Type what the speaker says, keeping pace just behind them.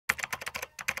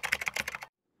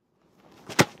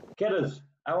Kedders,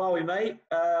 how are we, mate?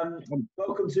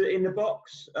 Welcome to In the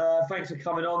Box. Thanks for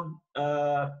coming on.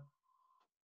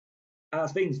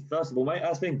 How's things? First of all, mate,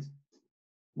 how's things?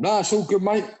 No, it's all good,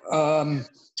 mate.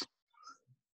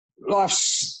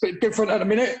 Life's a bit different at the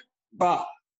minute, but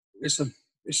it's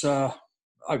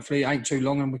hopefully it ain't too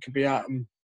long and we can be out and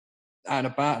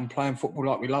about and playing football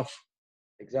like we love.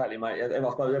 Exactly, mate. I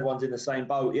suppose everyone's in the same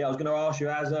boat. Yeah, I was going to ask you,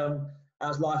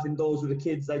 how's life indoors with the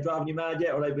kids? They driving you mad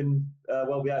yet, or they've been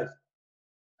well behaved?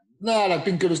 No, they've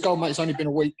been good as gold, mate. It's only been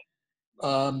a week.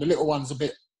 The little one's a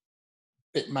bit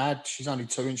mad. She's only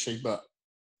 2, isn't she? But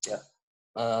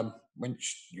yeah, when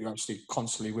you're obviously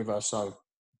constantly with her, so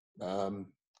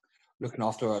looking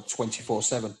after her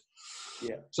 24/7.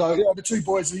 Yeah. So yeah, the 2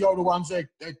 boys, the older ones, they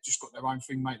just got their own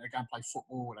thing, mate. They go and play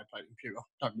football, or they play computer.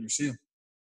 Don't really see them.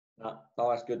 No, oh,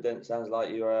 that's good then. It sounds like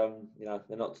you're,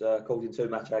 they're not causing too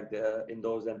much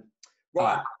indoors then.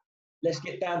 Right, let's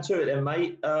get down to it then,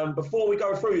 mate. Before we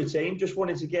go through your team, just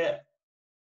wanted to get.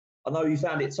 I know you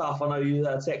found it tough. I know you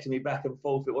texted me back and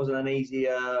forth. It wasn't an easy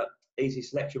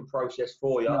selection process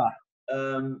for you.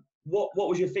 No. What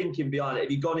was your thinking behind it?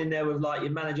 Have you gone in there with like your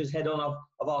manager's head on?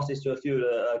 I've asked this to a few of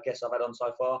the guests I've had on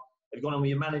so far. Have you gone on with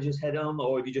your manager's head on,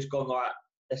 or have you just gone like,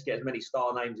 let's get as many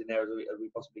star names in there as we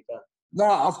possibly can? No,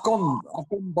 I've gone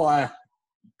by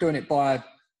doing it by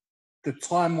the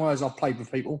time-wise I've played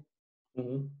with people.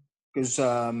 Because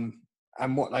and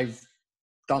what they've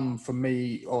done for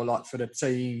me, or like for the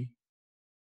team,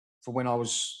 for when I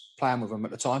was playing with them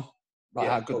at the time, like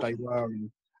how good they were and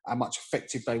how much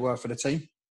effective they were for the team.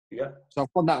 Yeah. So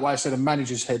I've gone that way. I said a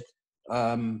manager's head,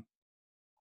 and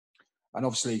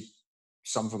obviously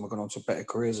some of them have gone on to better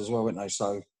careers as well, haven't they?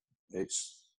 So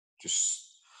it's just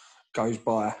goes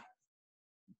by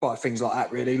things like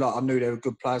that, really. Like I knew they were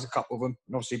good players, a couple of them,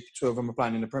 and obviously 2 of them are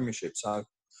playing in the Premiership. So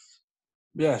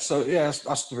that's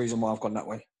the reason why I've gone that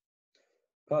way.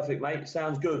 Perfect, mate.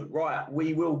 Sounds good. Right,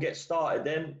 we will get started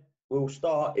then. We'll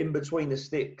start in between the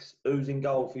sticks. Who's in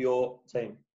goal for your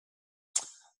team?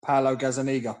 Paolo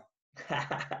Gazzaniga.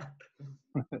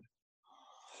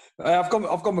 I've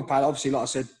gone with Paolo. Obviously, like I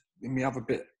said in the other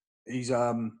bit, he's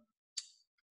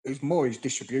more his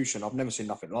distribution. I've never seen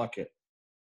nothing like it.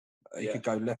 He could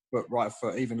go left foot, right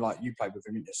foot. Even like you played with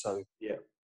him, didn't you? So yeah,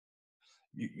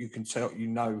 you can tell,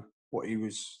 what he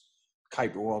was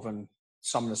capable of, and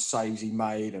some of the saves he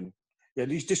made, and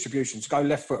these distributions, go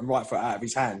left foot and right foot out of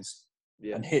his hands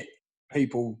and hit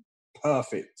people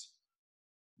perfect,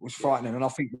 was frightening. And I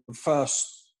think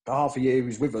the half a year he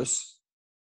was with us,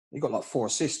 he got like 4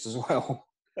 assists as well.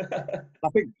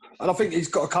 I think he's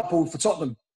got a couple for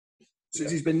Tottenham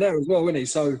since he's been there as well, isn't he?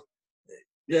 So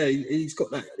yeah, he's got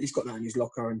that in his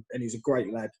locker, and he's a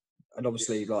great lad. And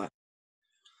obviously, like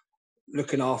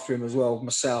looking after him as well.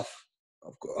 Myself,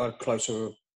 I've got a closer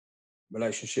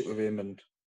relationship with him, and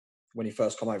when he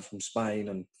first came over from Spain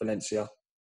and Valencia,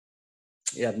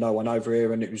 he had no one over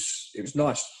here, and it was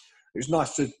nice. It was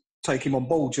nice to take him on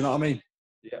board. Do you know what I mean?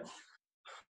 Yeah.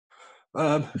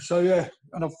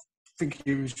 And I think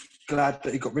he was glad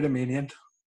that he got rid of me in the end.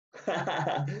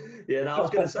 Yeah, no, I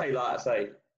was going to say, like I say,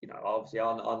 obviously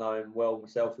I know him well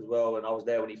myself as well, and I was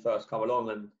there when he first came along,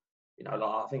 and like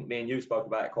I think me and you spoke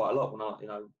about it quite a lot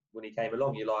when he came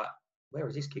along. You're like, where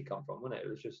has this kid come from? Wasn't it? It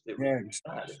was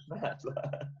mad.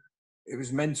 It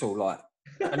was mental, like,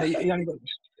 and he only got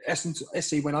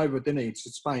Essie went over, didn't he,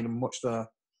 to Spain and watched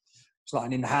it's like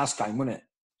an in-house game, wasn't it?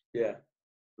 Yeah,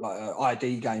 like an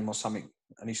ID game or something,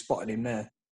 and he spotted him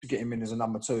there to get him in as a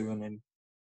number 2, and then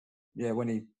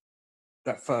when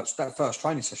that first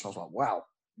training session, I was like, wow,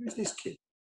 who's this kid?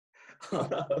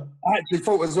 I actually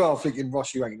thought as well, thinking,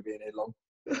 Ross, you ain't going to be in here long.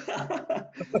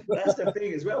 That's the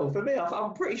thing as well. For me,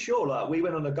 I'm pretty sure, like, we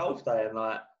went on a golf day, and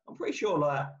like, I'm pretty sure,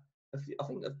 like, I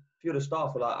think a few of the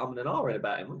staff were like, I'm an ahhing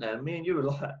about him, weren't they? And me and you were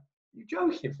like, you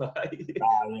joking? Like,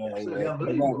 absolutely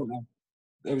unbelievable.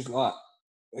 It was like,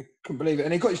 I couldn't believe it.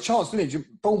 And he got his chance, didn't he?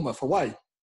 Bournemouth away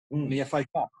in the FA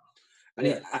Cup. And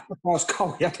at the first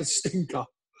goal, he had a stinker.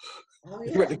 Oh,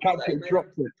 yeah. He went to catch it and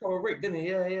dropped it. Proper Rick, didn't he?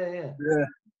 Yeah. Yeah.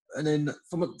 And then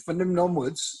from them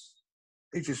onwards,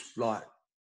 he just like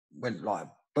went like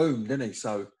boom, didn't he?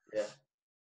 So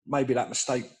maybe that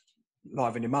mistake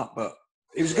livened him up, but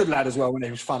he was a good lad as well, wasn't he?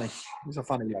 He was funny. He was a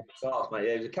funny lad. Class, mate.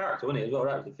 Yeah, he was a character, wasn't he, as well?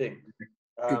 That was the thing.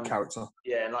 Good character.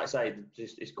 Yeah, and like I say,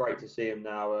 it's great to see him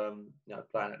now,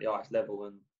 playing at the highest level,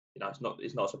 and it's not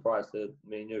a surprise to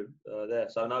me and you there.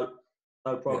 So no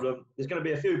problem. Yeah. There's going to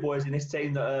be a few boys in this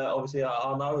team that obviously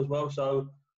I know as well. So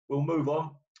we'll move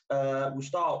on. We'll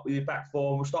start with your back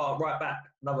four. We'll start right back.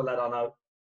 Another lad I know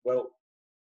well.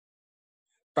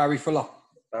 Barry Fuller.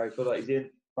 He's in.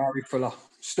 Barry Fuller.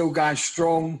 Still going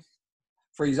strong.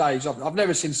 for his age. I've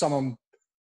never seen someone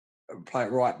play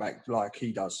it right back like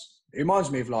he does. It reminds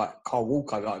me of like Kyle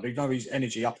Walker. Like, you know, his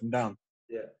energy up and down.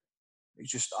 Yeah. He's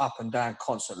just up and down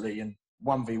constantly. And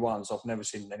 1v1s, I've never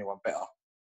seen anyone better.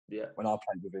 Yeah. When I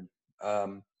played with him,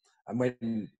 and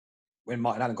when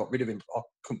Martin Allen got rid of him, I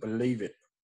couldn't believe it.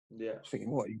 Yeah. I was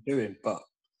thinking, what are you doing? But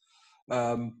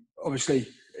obviously,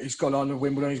 he's gone on to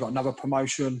Wimbledon. He's got another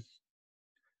promotion.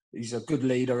 He's a good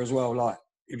leader as well. Like,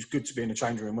 it was good to be in the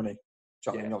change room, wasn't he? Do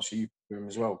you know what I mean? Obviously, you with him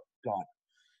as well. Like,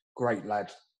 great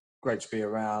lad, great to be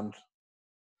around.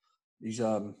 He's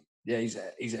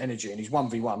he's energy, and he's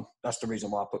 1v1. That's the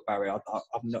reason why I put Barry.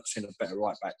 I've not seen a better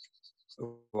right back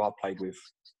who I played with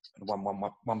in a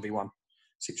 1v1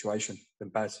 situation than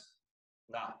Baz.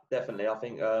 Nah, definitely. I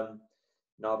think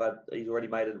he's already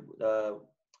made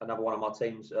another one of my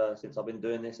teams since I've been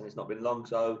doing this, and it's not been long.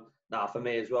 So for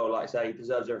me as well, like I say, he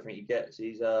deserves everything he gets.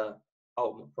 He's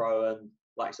ultimate pro, and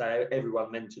like I say, everyone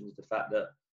mentions the fact that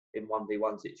in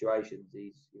 1v1 situations,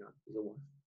 he's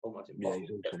almost impossible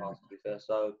to get past, to be fair.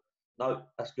 So no,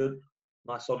 that's good.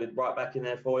 Nice solid right back in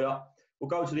there for you. We'll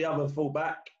go to the other full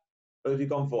back. Who have you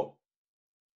gone for?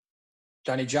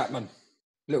 Danny Chapman.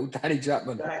 Little Danny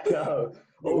Chapman. All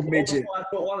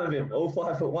 5'1" of him. All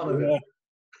 5'1" of him.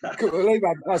 Couldn't believe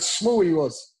how small he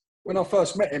was. When I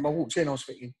first met him, I walked in, I was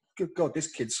thinking, good God,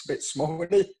 this kid's a bit small,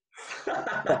 isn't he?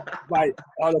 Mate,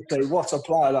 honestly, what a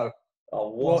player, though. Oh,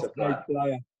 what a player.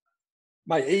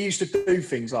 Mate, he used to do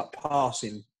things like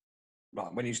passing,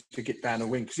 like when he used to get down the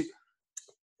wing.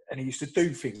 And he used to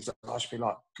do things that I used to be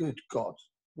like, good God,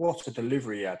 what a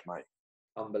delivery he had, mate.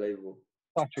 Unbelievable.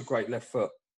 Such a great left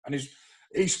foot. And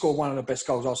he scored one of the best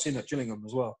goals I've seen at Gillingham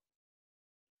as well.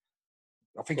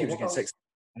 I think it was against Exeter.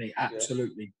 And he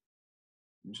absolutely,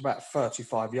 it was about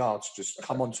 35 yards, just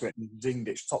come onto it and zinged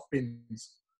it, top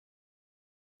bins.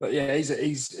 But yeah,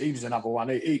 he was another one.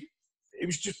 It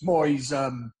was just more his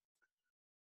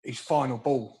final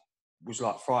ball was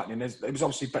like frightening. There was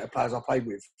obviously better players I played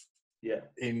with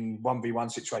in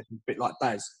 1v1 situations, a bit like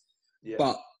Baz. Yeah.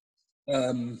 But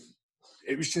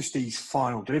it was just his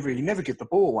final delivery. He never gave the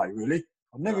ball away, really.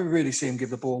 I've never really seen him give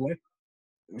the ball away.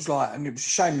 It was like, and it was a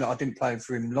shame that I didn't play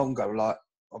for him longer. Like,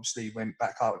 obviously, he went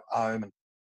back home and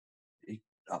he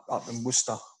up in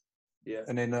Worcester. Yeah.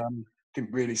 And then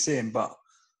didn't really see him, but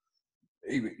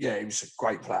he was a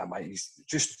great player, mate. He's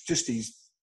just his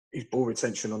ball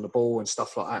retention on the ball and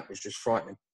stuff like that was just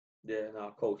frightening. Yeah, no,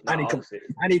 of course. No, and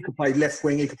he could play left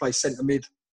wing. He could play centre mid.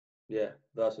 Yeah,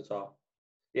 versatile.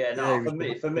 Yeah, no,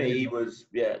 for me, he was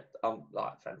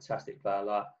like fantastic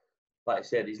player. Like I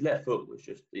said, his left foot was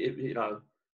just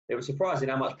it was surprising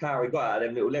how much power he got out of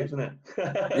them little legs, wasn't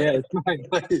Yeah, it? mate.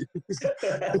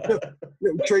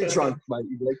 Little tree trunk, mate.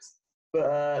 His legs.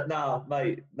 But no,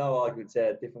 mate, no arguments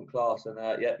there. Different class, and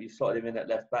you slotted him in at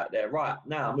left back there. Right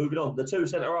now, moving on, the two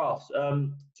centre halves,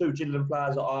 two Gillingham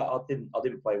players that I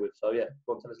didn't play with. So yeah,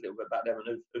 go on, tell us a little bit about them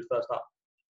and who's first up.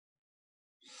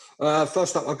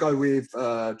 First up, I'll go with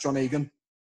John Egan.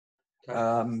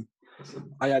 Okay.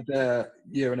 I had a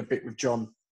year and a bit with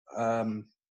John.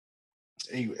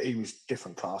 He was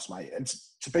different class, mate. And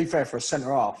to be fair, for a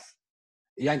centre half,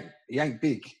 he ain't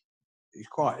big.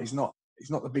 He's not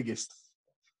the biggest,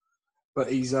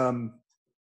 but he's like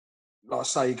I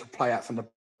say, he can play out from the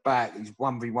back. He's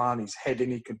 1v1. He's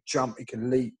heading. He can jump. He can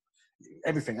leap.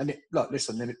 Everything. And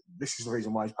listen, this is the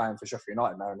reason why he's playing for Sheffield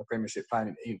United now in the Premiership,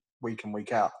 playing week in,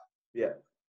 week out. Yeah.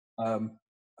 And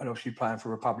obviously playing for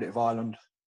Republic of Ireland,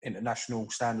 international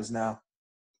standards now.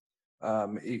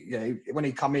 When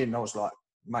he come in, I was like,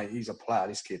 mate, he's a player,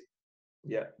 this kid.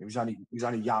 Yeah. He was only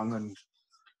young, and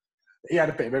he had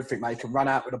a bit of everything, mate. He could run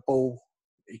out with the ball.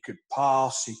 He could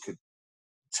pass. He could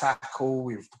tackle.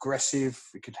 He was aggressive.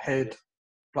 He could head.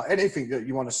 Like anything that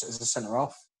you want as a centre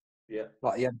half. Yeah.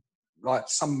 Like he had, like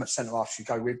some centre halves you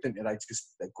go with, didn't you?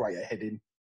 They're great at heading.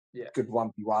 Yeah. Good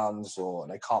 1v1s, or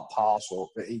they can't pass,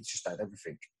 but he just had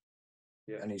everything.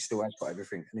 Yeah. And he still has got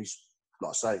everything. And he's,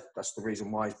 like I say, that's the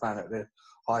reason why he's playing at the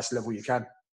highest level you can.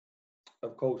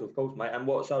 Of course, mate. And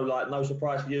no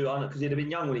surprise for you, because he'd have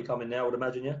been young when he come in there, I would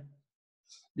imagine, yeah?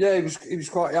 Yeah, he was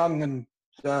quite young, and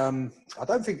I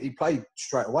don't think he played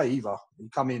straight away either. He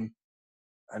come in,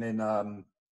 and then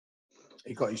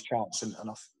he got his chance, and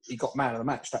he got man of the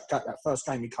match. That first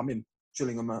game he come in,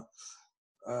 Gillingham,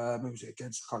 who was it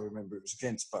against? I can't remember who it was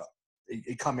against, but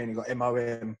he come in, he got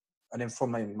MOM, and then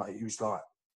from then, mate, he was like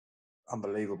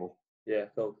unbelievable. Yeah,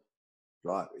 cool.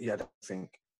 Like, he had everything,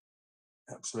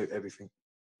 absolute everything.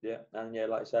 Yeah, and yeah,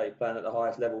 like I say, playing at the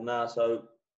highest level now, so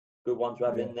good one to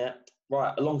have in there.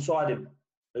 Right, alongside him,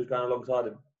 who's going alongside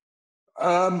him?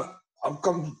 I've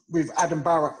gone with Adam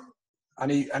Barrett,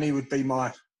 and he would be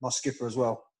my my skipper as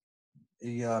well.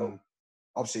 He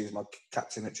obviously he was my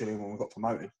captain at Gillingham when we got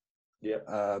promoted.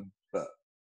 Yeah. But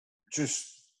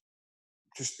just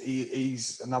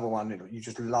he's another one that you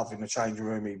just love in the changing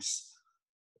room.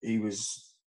 He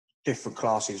was different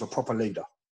class. He was a proper leader.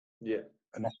 Yeah.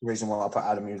 And that's the reason why I put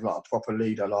Adam. He was like a proper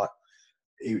leader. Like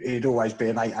he'd always be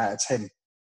an 8 out of 10.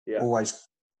 Yeah. Always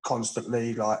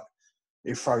constantly like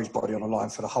he'd throw his body on the line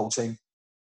for the whole team.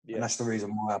 Yeah. And that's the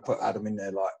reason why I put Adam in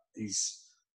there. Like he's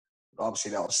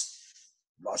obviously that was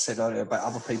like I said earlier about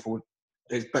other people.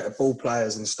 There's better ball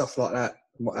players and stuff like that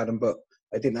than what Adam, but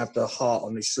they didn't have the heart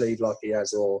on his sleeve like he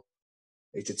has, or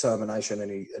his determination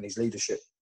and his leadership.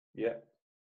 Yeah.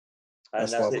 And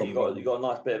that's it. You got a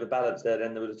nice bit of a balance there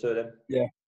then with the two of them. Yeah.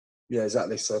 Yeah,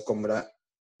 exactly. So I've gone with that.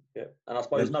 Yeah. And I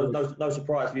suppose no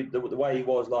surprise the way he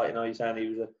was, like, you know, you're saying he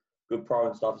was a good pro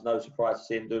and stuff. It's no surprise to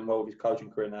see him doing well with his coaching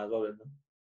career now as well, isn't it?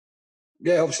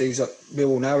 Yeah, obviously he's at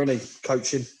Millwall now, isn't he?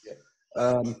 Coaching.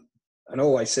 Yeah. And I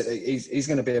always said he's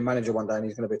going to be a manager one day, and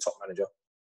he's going to be a top manager.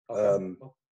 Okay.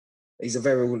 He's a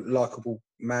very likeable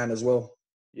man as well.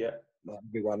 Yeah.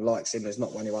 Everyone likes him. There's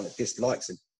not anyone that dislikes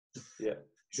him. Yeah.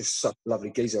 He's just such a lovely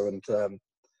geezer. And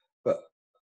but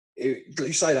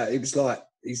you say that, it was like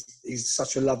he's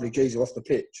such a lovely geezer off the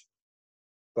pitch,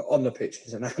 but on the pitch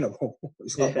he's an animal.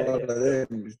 It's like one of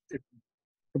them.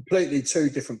 Completely two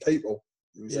different people.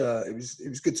 It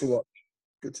was good to watch.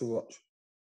 Good to watch.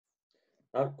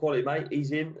 Quality, mate.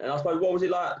 He's in. And I suppose, what was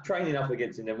it like training up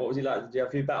against him then? What was it like? Did you have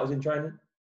a few battles in training?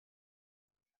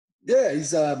 Yeah, he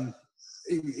was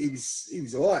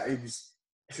all right. He was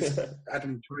just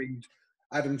Adam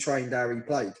trained how he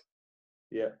played.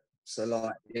 Yeah. So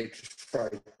like he just throw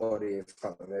his body in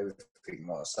front of everything,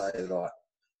 like I say, like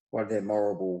one of them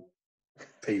horrible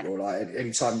people. Like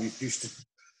anytime people used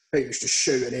to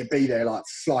shoot and he'd be there like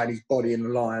flying his body in the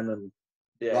line, and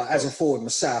like as a forward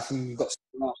myself, and you've got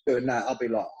someone else doing that, I'll be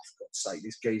like, oh, for God's sake,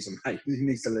 this geezer, mate, he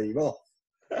needs to leave off.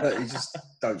 But he just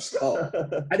don't stop.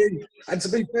 And to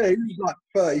be fair, he was like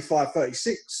 35,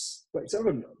 36,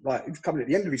 37. Like he was coming at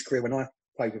the end of his career when I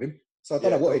played with him. So I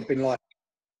don't know what he'd been like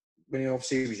when he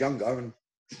obviously was younger, and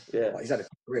like, he's had a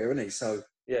career, hasn't he? So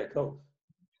yeah, cool.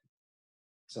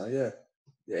 So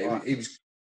right. he was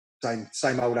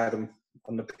same old Adam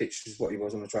on the pitch as what he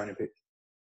was on the training pitch.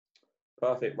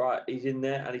 Perfect. Right, he's in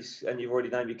there, and you've already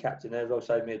named your captain there as well.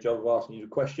 Saved me a job of asking you a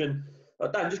question.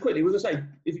 Dan, just quickly, was I say,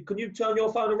 can you turn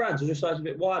your phone around so just so it's a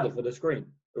bit wider for the screen?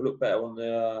 It'll look better on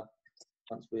the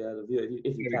once we have the view.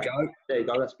 If you can. Go. There you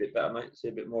go. That's a bit better, mate. See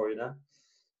a bit more of you now.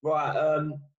 Right.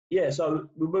 So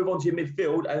we'll move on to your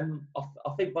midfield, and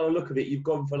I think by the look of it, you've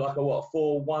gone for like a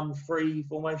 4-1-3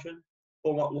 formation,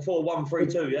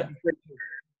 4-1-3-2, yeah.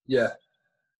 Yeah.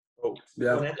 Cool.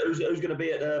 Yeah. Well, who's going to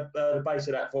be at the base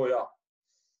of that for you?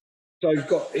 So you've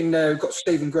got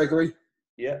Stephen Gregory.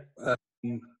 Yeah.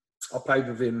 I played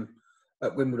with him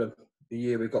at Wimbledon the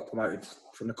year we got promoted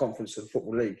from the Conference to the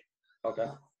Football League. Okay.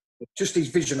 Just his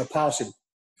vision of passing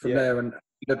from there, and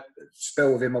the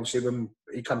spell with him, obviously, when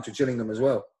he came to Gillingham as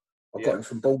well. I got him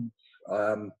from Bournemouth.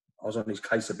 I was on his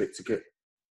case a bit to get,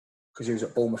 because he was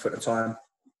at Bournemouth at the time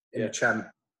in the champ.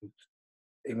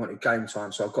 He wanted game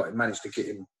time, so managed to get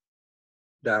him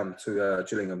down to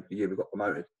Gillingham the year we got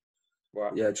promoted.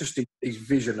 Right. Yeah, just his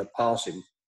vision of passing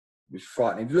was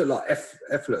frightening. He looked like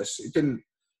effortless.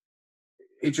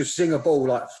 He'd just zing a ball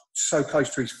like so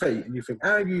close to his feet, and you think,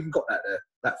 how have you even got that there,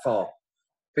 that far?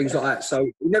 Things like that. So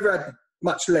he never had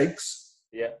much legs.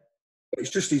 Yeah. But it's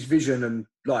just his vision, and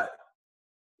like,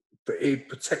 but he'd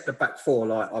protect the back four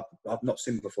like I've not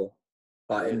seen before.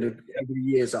 Like over the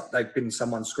years up, they've been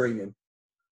someone screaming.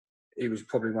 He was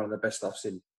probably one of the best I've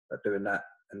seen at doing that.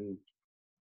 And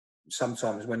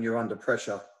sometimes when you're under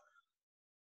pressure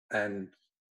and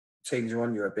teams are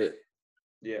on you a bit,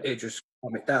 it just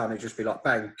calm it down. It'd just be like,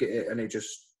 bang, get it, and it just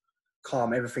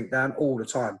calm everything down all the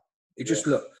time. It just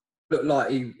looked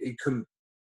like he couldn't,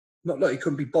 not like he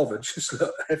couldn't be bothered, just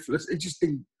looked effortless. It just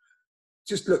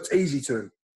looked easy to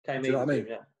him. Came easy to him,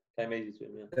 yeah. Came easy to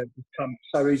him, yeah. It become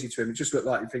so easy to him. It just looked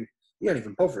like you think, he ain't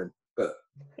even bothering, but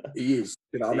he is.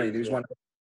 You know what I mean?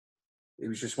 He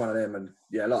was just one of them, and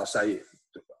yeah, like I say,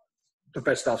 the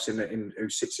best I've seen who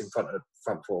sits in front of the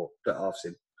front four that I've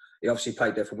seen. He obviously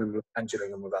played there for Wimbledon and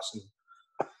Gillingham with us,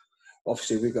 and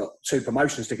obviously we got 2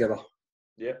 promotions together.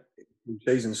 Yeah.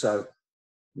 Season, so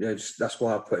yeah, that's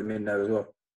why I put him in there as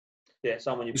well. Yeah,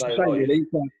 someone you play.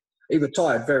 He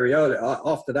retired very early.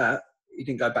 After that, he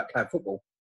didn't go back playing football.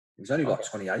 He was only like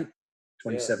 28,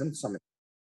 27, something.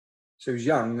 So he was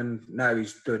young, and now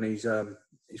he's doing he's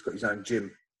got his own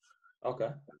gym. Okay.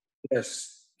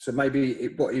 Yes. So maybe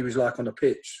what he was like on the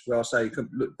pitch, where I say he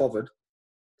couldn't look bothered,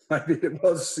 maybe it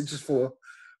was just for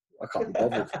I can't be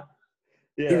bothered.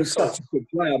 Yeah, He was such a good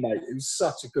player, mate. He was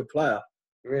such a good player.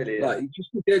 Really? Yeah. Like, he just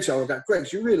looked at each other and go, Greg,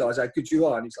 do you realise how good you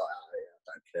are? And he's like, oh, yeah,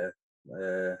 I don't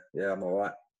care. Yeah, I'm all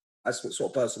right. That's what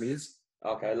sort of person he is.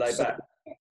 Okay, laid back.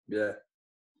 Yeah.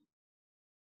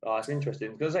 Oh, that's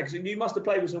interesting. Because you must have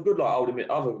played with some good older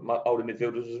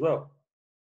midfielders as well.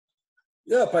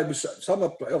 Yeah, I played with some.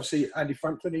 Obviously, Andy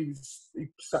Franklin, he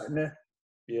sat in there.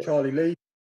 Yeah. Charlie Lee.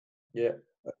 Yeah.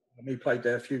 And he played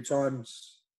there a few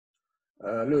times.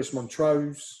 Lewis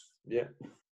Montrose. Yeah.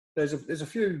 There's a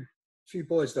few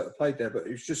boys that have played there, but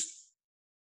it was just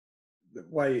the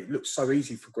way it looks so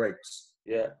easy for Greg's.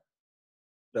 Yeah.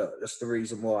 That's the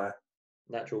reason why.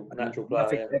 Natural Nothing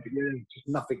player. just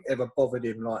nothing ever bothered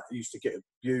him. Like, he used to get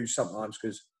abused sometimes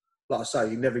because, like I say,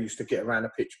 he never used to get around the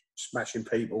pitch smashing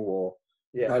people or,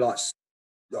 like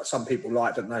some people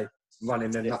like, don't they,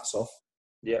 running their nuts off.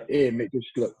 Yeah. Him, it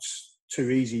just looks too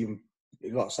easy and,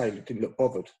 like I say, he didn't look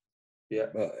bothered. Yeah.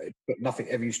 But nothing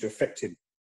ever used to affect him.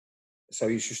 So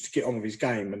he used just to get on with his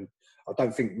game, and I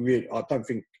don't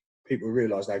think people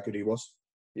realised how good he was.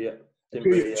 Yeah. Do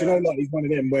you know, like, he's one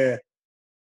of them where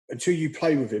until you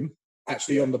play with him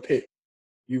actually on the pitch,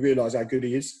 you realise how good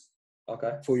he is.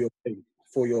 Okay. For your team.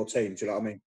 Do you know what I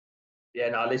mean? Yeah.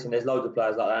 No, listen. There's loads of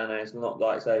players like that, and it's not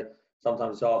like, say,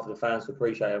 sometimes it's hard for the fans to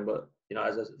appreciate them, but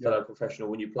as a fellow professional,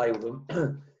 when you play with them,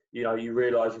 you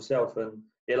realise yourself, and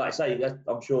like I say,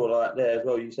 I'm sure like there as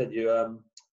well. You said you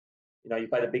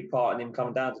played a big part in him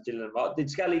coming down to Gillingham. Did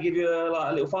Scally give you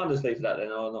a little finder's fee for that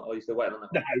then, or not? Or are you still waiting on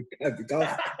that? No, that'd be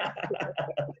daft.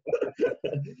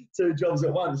 2 jobs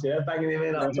at once, yeah, banging him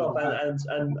in up top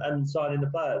and signing the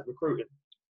players, recruiting.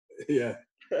 Yeah.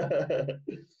 Right.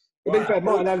 To be fair,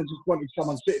 Martin Allen just wanted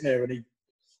someone sitting there, and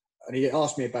he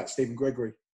asked me about Stephen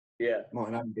Gregory. Yeah.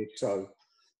 Martin Allen did, so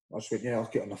I just went, I'll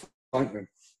get on the phone with him.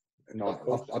 And I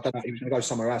don't know, he was going to go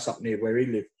somewhere else up near where he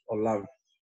lived on loan.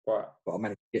 Right. But I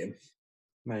managed to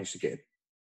get him.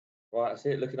 Right, that's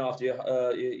it. Looking after your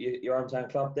hometown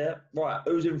club there. Right,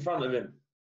 who's in front of him?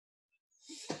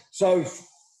 So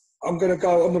I'm going to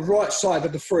go on the right side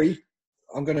of the three.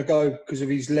 I'm going to go, because of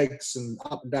his legs and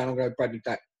up and down, I'm going to go Bradley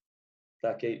Dack.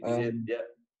 Dacky, yeah.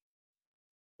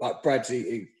 Like Brad's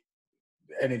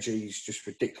energy is just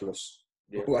ridiculous.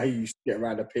 Yeah. The way he used to get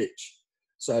around the pitch.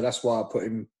 So that's why I put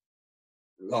him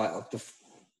like up the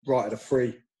right of the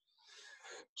three.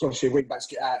 So obviously wing backs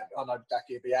get out. I know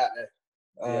Dacky will be out there.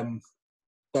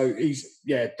 So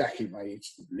Dacky, mate.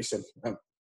 Listen,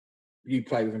 you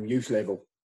play with him youth level.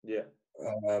 Yeah.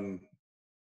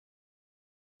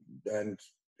 And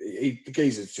the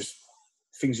geezer's just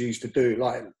things he used to do,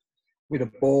 like with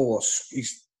a ball, or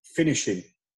he's finishing.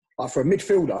 Like for a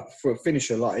midfielder, for a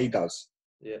finisher like he does.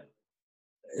 Yeah.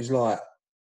 It's like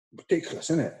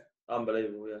ridiculous, isn't it?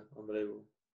 Unbelievable, yeah. Unbelievable.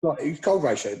 Like his goal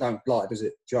ratio don't lie, does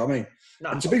it? Do you know what I mean?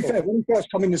 No. And to be fair, when he first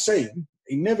come in the scene,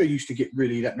 he never used to get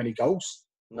really that many goals.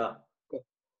 No.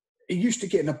 He used to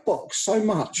get in a box so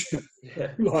much,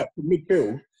 like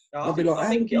midfield. I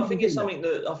think it's something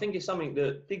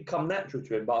that did come natural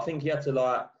to him, but I think he had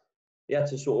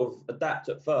to sort of adapt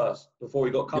at first before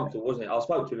he got comfortable, wasn't it? I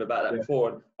spoke to him about that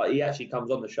before, but he actually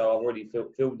comes on the show. I've already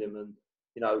filmed him, and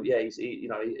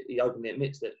he openly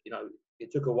admits that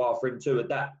it took a while for him to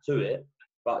adapt to it.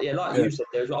 But you said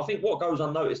there, I think what goes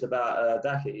unnoticed about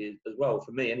Dacky is, as well,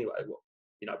 for me anyway,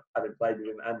 having played with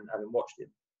him and having watched him.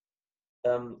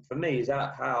 For me, is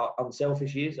how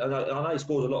unselfish he is. I know he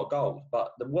scores a lot of goals,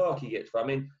 but the work he gets for. I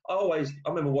mean, I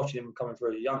remember watching him coming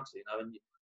through as a youngster, and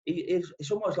it's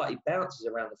almost like he bounces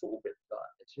around the football pitch. Like,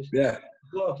 it's just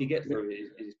the work he gets through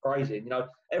is crazy. And,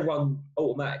 everyone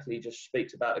automatically just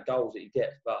speaks about the goals that he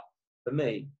gets, but for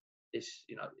me, it's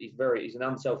he's an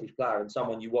unselfish player and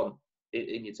someone you want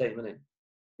in your team, isn't he?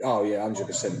 Oh yeah,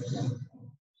 100%.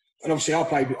 And obviously, I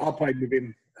played with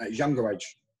him at his younger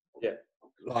age. Yeah.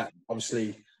 Like,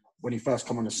 obviously, when he first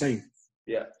come on the scene.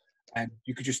 Yeah. And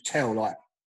you could just tell, like,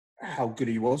 how good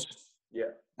he was.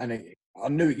 Yeah. And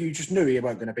you just knew he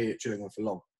weren't going to be at Gillingham for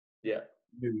long. Yeah.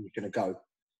 You knew he was going to go.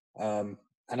 And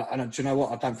do you know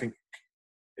what? I don't think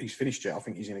he's finished yet. I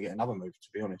think he's going to get another move, to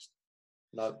be honest.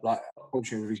 No. Like,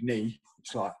 unfortunately, with his knee,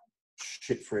 it's like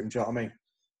shit for him. Do you know what I mean?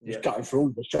 He's Yeah. gutting for all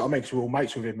of us. Do you know what I mean? 'Cause we're all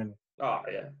mates with him. And Oh,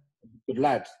 yeah. good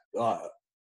lad. Like,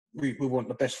 we want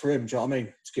the best for him, do you know what I mean?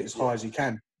 To get as high as he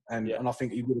can. And I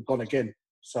think he would have gone again.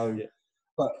 So,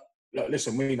 but look,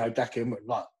 listen, we know Dacky,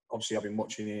 like, obviously I've been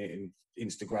watching it in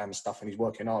Instagram and stuff, and he's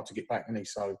working hard to get back, isn't he?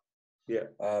 So,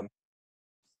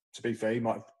 to be fair, he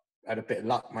might have had a bit of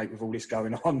luck, mate, with all this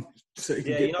going on. So he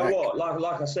can get back. What?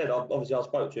 Like I said, obviously I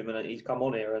spoke to him and he's come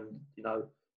on here, and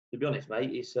to be honest,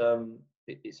 mate, it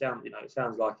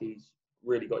sounds like he's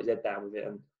really got his head down with it,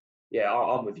 and Yeah,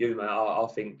 I'm with you, mate. I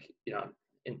think,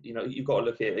 you've got to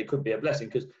look at it. It could be a blessing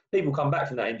because people come back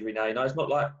from that injury now. It's not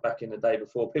like back in the day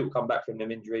before. People come back from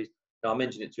them injuries. I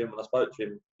mentioned it to him when I spoke to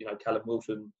him. Callum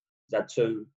Wilson has had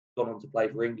 2, gone on to play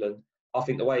for England. I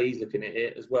think the way he's looking at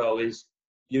it as well is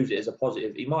use it as a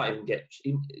positive. He might even get,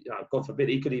 God forbid,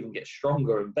 he could even get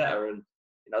stronger and better. And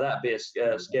that'd be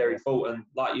a scary thought. And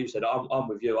like you said, I'm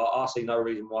with you. I see no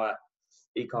reason why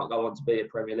he can't go on to be a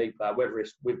Premier League player, whether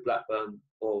it's with Blackburn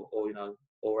or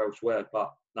elsewhere.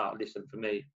 But no, listen, for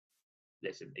me,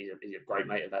 he's a great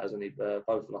mate of that, isn't he?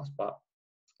 Both of us. But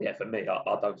yeah, for me,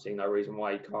 I don't see no reason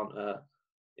why he can't,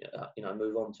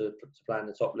 move on to play in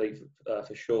the top league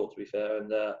for sure. To be fair,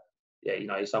 and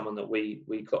he's someone that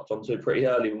we clocked onto pretty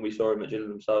early when we saw him at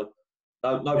Gillingham. So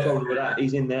no problem with that.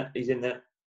 He's in there.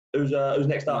 Who's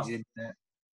next up? He's in there.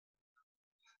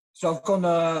 So I've gone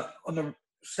on the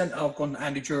centre. I've gone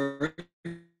Andy Drury,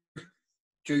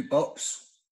 jukebox.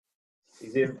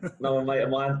 He's in. Another mate of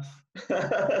mine.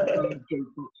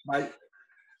 Jukebox, mate.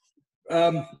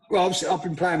 Well, obviously, I've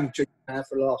been playing with jukebox now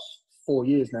for the last 4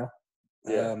 years now.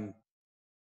 Yeah.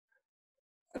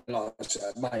 Like I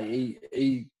said, mate,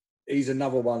 he's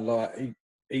another one. Like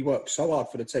he works so hard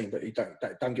for the team, but he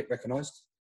don't get recognised.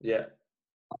 Yeah.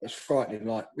 It's frightening.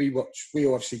 Like we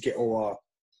obviously get all our.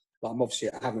 Like I'm obviously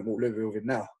at Haven't Walked Liverpool with him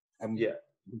now, and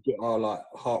we get our like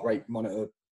heart rate monitor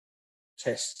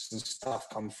tests and stuff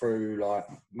come through, like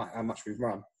how much we've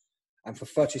run. And for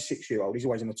 36-year-old, he's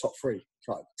always in the top 3. It's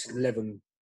like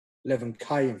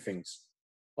 11K and things.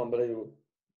 Unbelievable.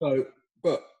 So,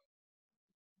 but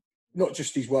not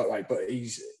just his work rate, but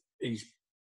he's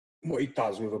what he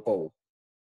does with a ball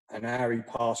and how he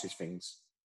passes things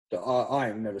that I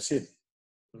have never seen.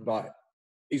 Like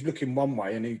he's looking one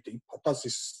way and he does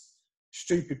this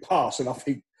stupid pass, and I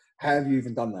think, how have you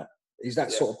even done that? He's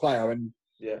that sort of player, and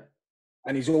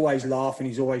he's always laughing,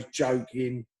 he's always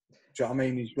joking. Do you know what I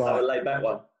mean? He's like a laid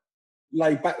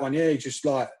back one. Yeah, he just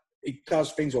like he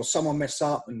does things, or someone mess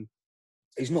up, and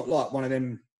he's not like one of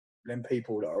them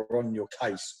people that are on your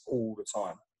case all the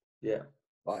time. Yeah.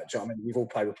 Like, do you know what I mean? We've all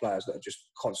played with players that are just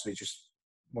constantly just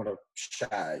want to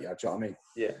shout at you. Do you know what I mean?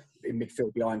 Yeah. In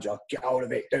midfield behind you, get hold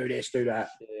of it, do this, do that.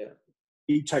 Yeah.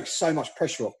 He takes so much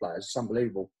pressure off players. It's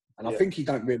unbelievable. And I think he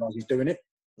don't realise he's doing it.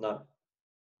 No.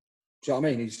 Do you know what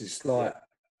I mean? He's just like,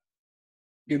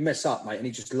 you mess up, mate, and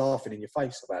he's just laughing in your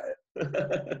face about it.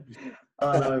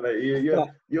 I know, mate.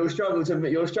 You'll struggle to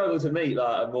meet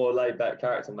like a more laid back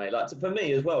character, mate. Like for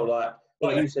me as well.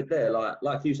 Like you said there.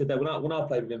 Like you said there. When I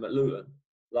played with him at Luton,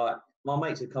 like my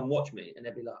mates would come watch me, and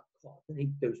they'd be like, "God, I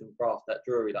need to do some craft that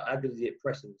Drury. Like how good is he at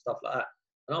pressing and stuff like that?"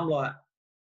 And I'm like,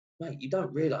 mate, you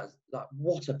don't realise like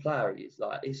what a player he is.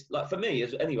 Like it's like for me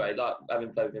as anyway. Like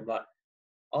having played with him, like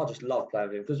I just love playing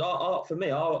with him because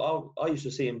I used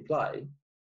to see him play.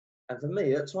 And for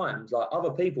me, at times, like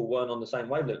other people weren't on the same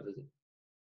wavelength as him.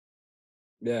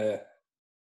 Yeah.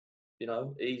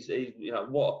 He's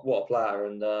what a player.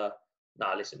 And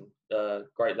listen,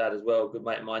 great lad as well. Good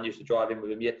mate of mine. Used to drive in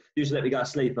with him. Yeah, used to let me go to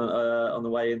sleep on the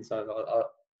way in. So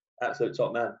absolute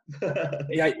top man.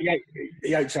 he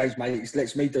ain't changed, mate. He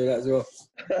lets me do that as well.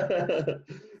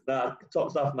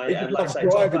 Top stuff, mate. He and like I say,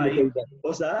 driving.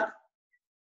 What's that?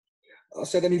 I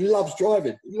said, and he loves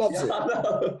driving. He loves it.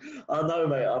 I know,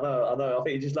 mate. I know. I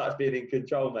think he just likes being in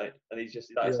control, mate. And he's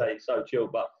just, like I say, he's so chill.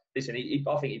 But listen, I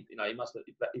think he must have.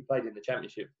 He played in the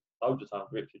Championship loads of times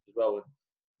for Ipswich as well, and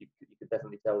you could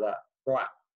definitely tell that. Right.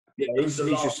 Yeah, he's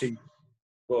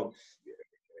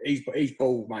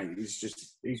ball, mate.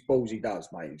 He's balls. He does,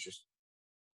 mate. It's just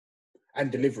and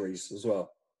deliveries as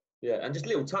well. Yeah, and just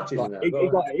little touches like, in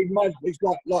that. He's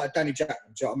like a Danny Jackman.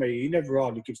 Do you know what I mean? He never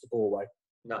hardly gives the ball away.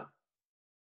 No.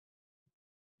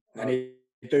 And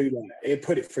he'd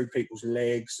put it through people's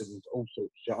legs and all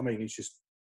sorts. You know what I mean? He's just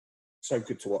so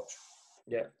good to watch.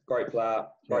 Yeah, great player,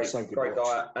 great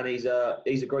guy, and he's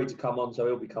agreed to come on, so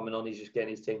he'll be coming on. He's just getting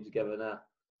his team together now.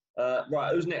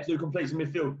 Right, who's next? Who completes the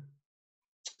midfield?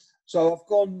 So I've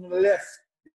gone left.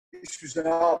 This was an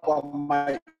hard one,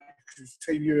 mate. It was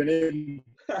between you and him.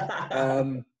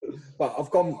 But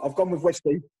I've gone with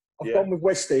Westy. I've gone with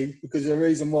Westy because the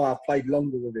reason why I've played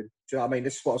longer with him. Do you know what I mean?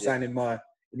 This is what I was saying in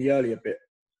the earlier bit.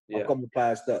 I've gone with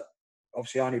players that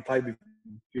obviously I only played with a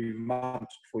few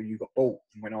months before you got bought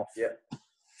and went off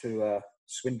to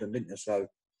Swindon, didn't you? So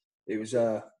it was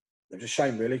a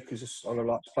shame really because I'd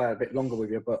like to play a bit longer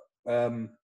with you. But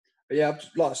yeah,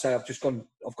 like I say, I've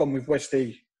gone with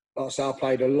Westy. Like I say, I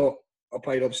played a lot. I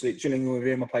played obviously at Gillingham with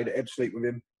him. I played at Ebbsfleet with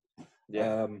him.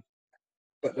 Yeah.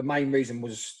 But the main reason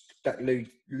was that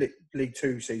League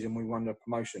Two season we won the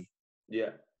promotion.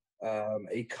 Yeah.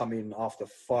 He come in after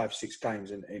 5-6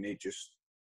 games and he just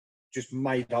just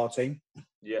made our team.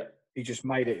 Yeah. He just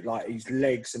made it like his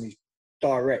legs and his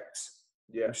direct.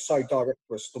 Yeah. It was so direct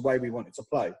for us, the way we wanted to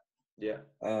play. Yeah.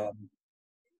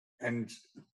 And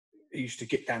he used to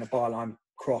get down the byline,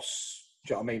 cross.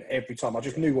 Do you know what I mean? Every time. I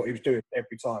just knew what he was doing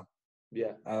every time.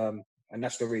 Yeah. And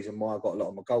that's the reason why I got a lot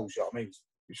of my goals. You know what I mean? It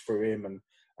was through him, and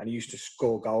he used to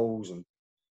score goals and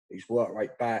his work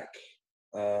rate back.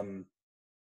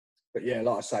 But yeah,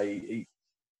 like I say,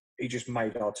 he just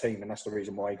made our team, and that's the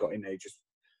reason why he got in there. He just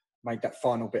made that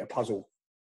final bit of puzzle.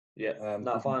 Yeah,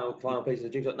 final piece of the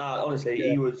jigsaw. No, honestly,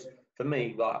 he was, for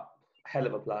me, like, a hell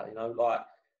of a player, you know, like,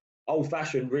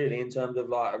 old-fashioned, really, in terms of,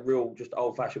 like, a real, just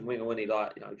old-fashioned winger when he,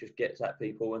 like, you know, just gets at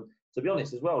people. And to be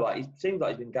honest as well, like, he seems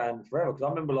like he's been going forever, because I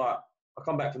remember, like, I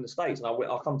come back from the States and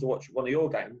I come to watch one of your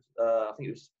games. I think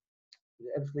it was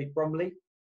Ebbsfleet Bromley.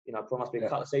 You know, it must be a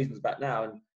couple of seasons back now.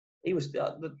 And he was,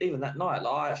 even that night,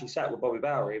 like, I actually sat with Bobby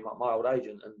Bowery, my old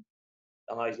agent, and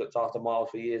I know he's looked after Miles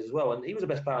for years as well, and he was the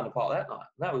best player on the park that night.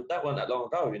 That wasn't that long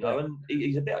ago, you know. And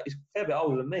he's a fair bit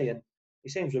older than me, and he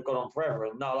seems to have gone on forever.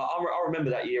 And no, like, I remember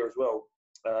that year as well.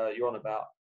 You're on about,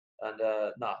 and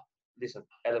listen,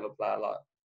 hell of a player, like.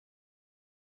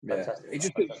 Fantastic. He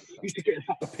just used to get us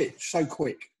up the pitch so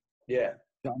quick. Yeah.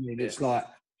 You know what I mean? It's like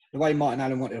the way Martin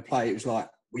Allen wanted to play. It was like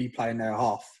we play in their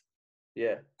half.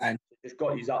 Yeah. And just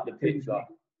got you up the pitch, like.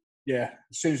 Yeah,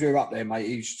 as soon as we were up there, mate,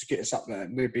 he used to get us up there,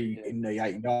 and we'd be in the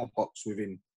 18-yard box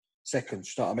within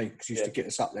seconds. You know what I mean? Because he used to get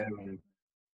us up there, and do you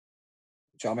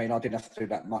know what I mean? I didn't have to do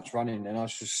that much running, and I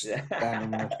was just down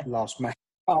in the last match.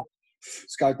 Oh,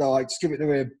 let's go, die. Just give it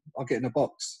to him. I'll get in the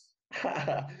box.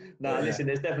 Listen,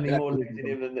 there's definitely more legs in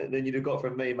him than you'd have got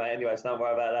from me, mate. Anyway, so don't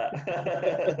worry about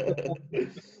that.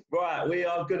 Right, we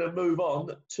are going to move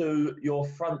on to your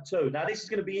front two. Now, this is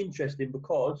going to be interesting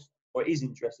because, or it is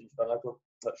interesting,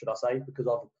 should I say, because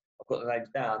I've got the names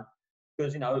down.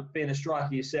 Because, you know, being a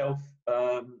striker yourself,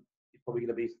 you're probably going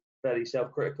to be fairly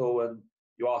self-critical, and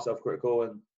you are self-critical,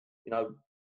 and, you know,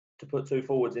 to put two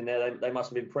forwards in there, they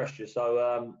must have impressed you.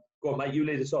 So, go on, mate, you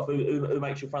lead us off. Who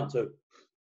makes your front two?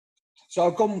 So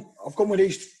I've gone with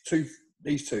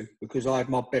these two because I had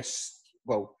my best,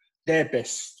 well, their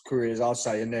best careers, I'll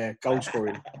say, in their goal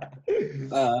scoring.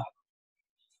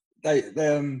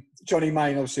 Johnny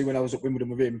Main, obviously, when I was at Wimbledon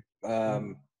with him,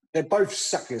 they're both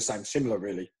exactly the same, similar,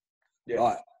 really. Yeah.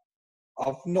 Like,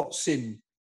 I've not seen,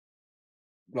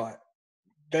 like,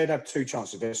 they'd have two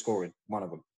chances, they're scoring one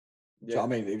of them. Yeah. Do you know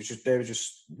what I mean? They were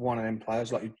just one of them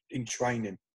players, like, in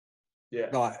training. Yeah.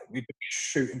 Like, we do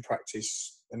shooting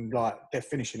practice, and, like, they're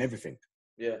finishing everything.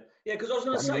 Yeah. Yeah, because I was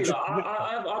going to say, like,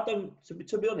 I don't,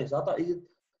 to be honest, he's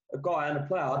a guy and a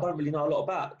player I don't really know a lot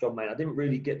about, John Main. I didn't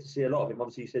really get to see a lot of him.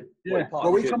 Obviously, you said... Yeah.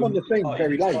 Well, he come on the scene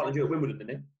very late. He started at Wimbledon,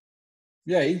 didn't he?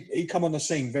 Yeah, he come on the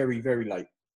scene very, very late.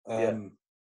 Yeah.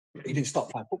 He didn't start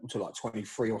playing football till like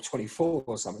 23 or 24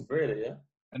 or something. Really, yeah?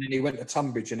 And then he went to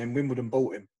Tunbridge, and then Wimbledon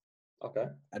bought him. Okay.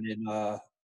 And then,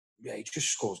 he just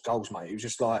scores goals, mate. He was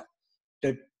just like...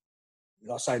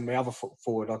 Like saying my other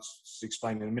forward, I'll just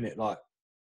explain in a minute, like,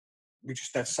 we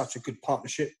just had such a good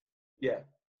partnership. Yeah.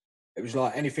 It was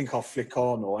like anything I'll flick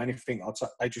on or anything,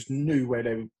 they just knew where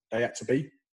they had to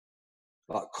be.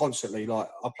 Like, constantly, like,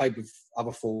 I played with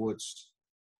other forwards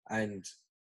and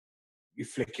you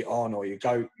flick it on or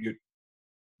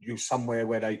you're somewhere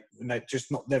where they're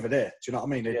just never there. Do you know what I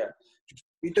mean? Yeah. What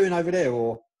are you doing over there?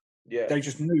 Or they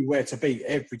just knew where to be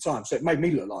every time. So it made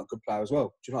me look like a good player as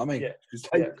well. Do you know what I mean? Yeah.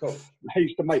 Because cool. They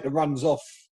used to make the runs off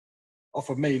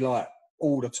of me, like,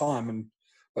 all the time.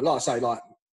 But like I say, like,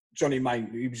 Johnny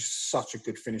Main, he was such a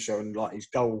good finisher, and, like, his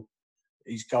goal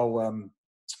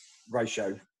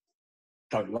ratio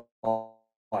don't lie.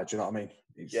 Do you know what I mean?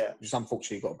 Just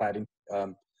unfortunately got bad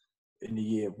in the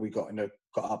year we got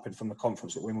up in from the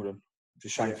conference at Wimbledon. It's a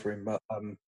shame for him, but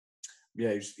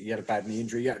he had a bad knee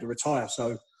injury. He had to retire.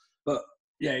 So, but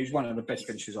yeah, he's one of the best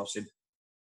finishers I've seen.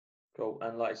 Cool,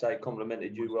 and like I say,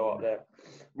 complimented you well up there.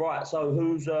 Right, so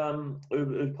who's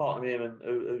partnered him, and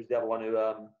who's the other one who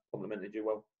complimented you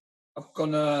well? I've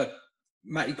gone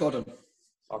Matty Godden.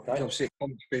 Okay. He's obviously at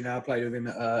Coventry now. I played with him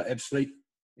at Ebbsfleet.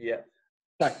 Yeah.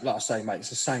 Like I say, mate, it's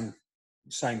the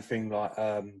same thing. Like,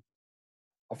 I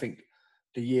think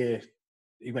the year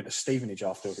he went to Stevenage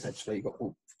after Ebbsfleet, he got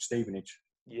bought from Stevenage.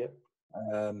 Yeah.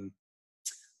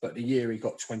 But the year he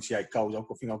got 28 goals, I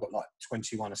think I got like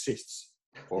 21 assists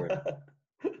for him.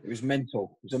 It was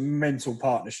mental. It was a mental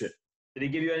partnership. Did he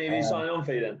give you any of his signing on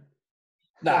fee then?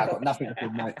 No, I got nothing off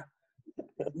him, mate.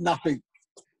 Nothing.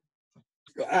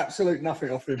 Got absolute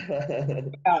nothing off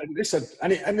him. Listen,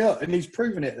 and he's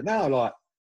proven it now. Like,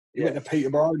 he went to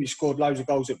Peterborough, he scored loads of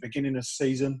goals at the beginning of the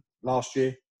season last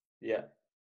year. Yeah.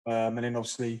 And then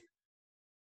obviously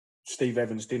Steve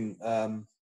Evans didn't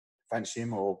fancy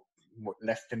him or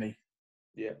left, didn't he?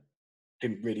 Yeah.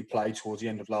 Didn't really play towards the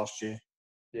end of last year.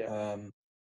 Yeah.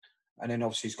 And then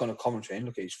obviously he's gone to Coventry and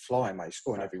look, he's flying, mate. He's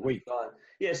scoring every week.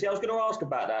 Yeah, see, I was going to ask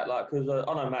about that, like, because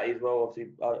I know Matty as well.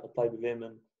 Obviously, I played with him,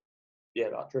 and yeah,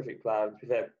 like, terrific player. And to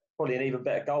be fair, probably an even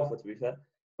better golfer, to be fair.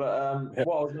 But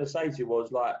what I was going to say to you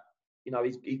was, like, you know,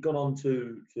 he's gone on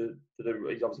to do.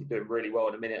 He's obviously doing really well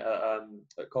in a minute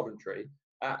at Coventry.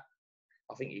 I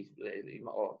think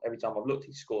every time I've looked,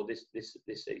 he's scored this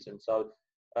season. So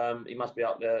he must be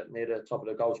up there near the top of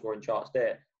the goal scoring charts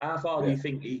there. How far do you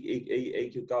think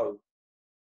he could go?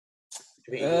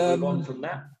 Do you think he can move on from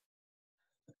that?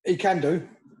 He can do.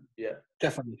 Yeah.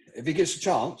 Definitely. If he gets a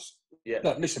chance. Yeah.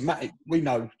 Look, listen, Matty, we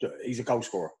know that he's a goal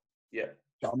scorer. Yeah.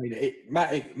 I mean,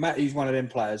 Matty's one of them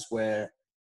players where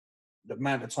the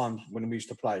amount of times when we used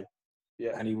to play,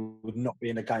 and he would not be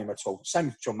in a game at all. Same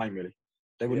with John Main, really.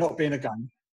 They would not be in a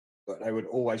game, but they would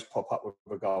always pop up with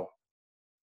a goal.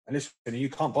 And listen, you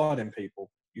can't buy them people.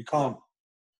 You can't.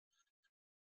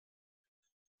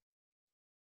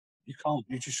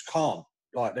 You just can't.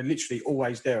 Like, they're literally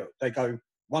always there. They go,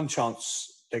 one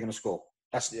chance, they're going to score.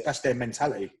 That's their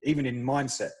mentality, even in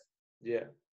mindset. Yeah.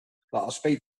 Like, I'll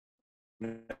speak.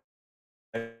 Go,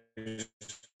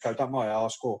 don't worry, I'll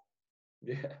score.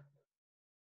 Yeah.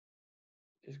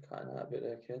 Just cutting out a bit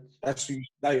there, kids.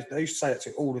 They used to say that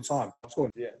to all the time.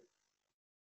 Yeah.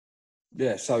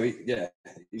 Yeah, so,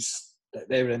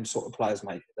 they're them sort of players,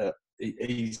 mate.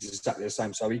 He's exactly the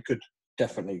same. So he could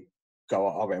definitely go,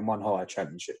 I reckon, one higher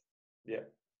championship. Yeah.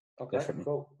 Okay, definitely.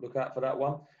 Cool. Look out for that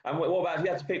one. And what about if you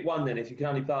had to pick one then, if you can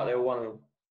only play out there with one of them?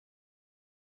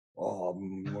 Oh,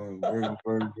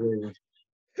 Rooney.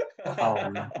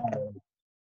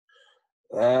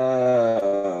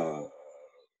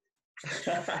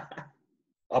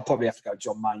 I'll probably have to go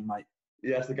John Main, mate.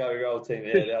 You have to go with your old team,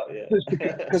 yeah.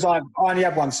 Because I only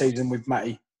had one season with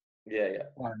Matty. Yeah.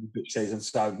 One good season.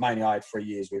 So mainly I had 3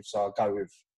 years with. So I'll go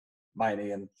with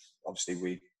Mainey, and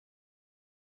obviously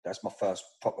that's my first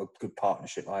proper good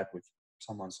partnership I had with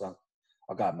someone. So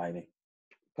I'll go with Mainey.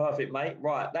 Perfect, mate.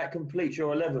 Right, that completes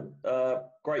your 11.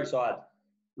 Great side.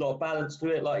 A lot of balance to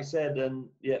it, like you said, and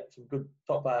yeah, some good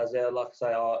top players there. Like I say,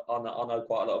 I know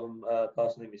quite a lot of them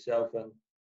personally myself, and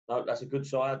no, that's a good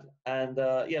side. And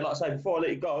like I say, before I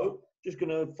let you go, just going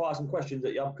to fire some questions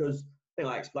at you, because I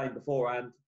think I explained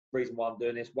beforehand the reason why I'm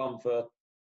doing this. One, for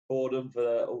boredom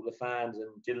for all the fans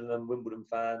and Gillingham, Wimbledon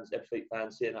fans, Ebbsfleet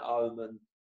fans sitting at home and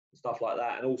stuff like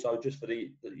that, and also just for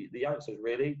the youngsters,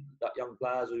 really, like young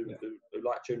players who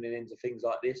like tuning into things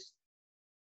like this.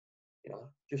 You know,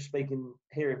 just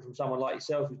hearing from someone like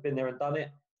yourself who's been there and done it,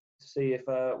 to see if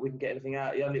we can get anything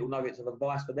out of you, little nuggets of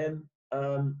advice for them.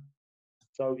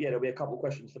 So yeah, there'll be a couple of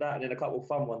questions for that, and then a couple of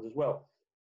fun ones as well.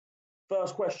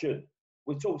 First question: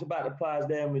 we've talked about the players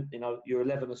there, with your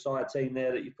 11-a-side team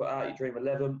there that you put out, your Dream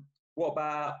 11. What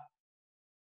about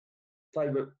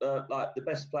favourite, like the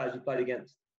best players you played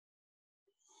against?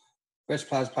 Best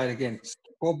players played against?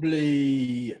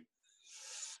 Probably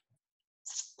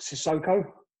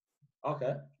Sissoko.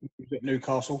 Okay. At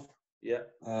Newcastle. Yeah.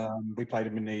 We played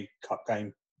him in the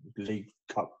League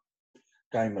Cup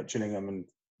game at Gillingham, and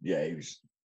yeah, he was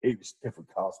different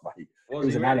class, mate. He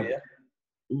was an animal.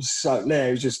 He was so there.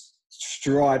 He was just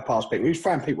stride past people. He was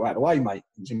throwing people out of the way, mate.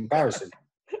 It was embarrassing.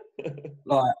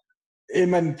 Like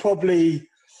him, and probably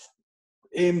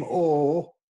him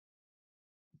or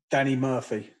Danny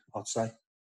Murphy, I'd say.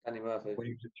 Danny Murphy. When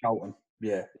he was at Charlton.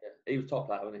 Yeah. He was top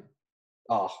player, wasn't he?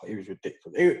 Oh, he was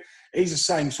ridiculous. He's the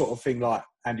same sort of thing like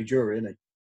Andy Drury, isn't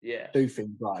he? Yeah. Do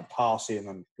things like passing,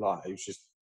 and like he was just,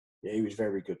 he was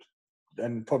very good.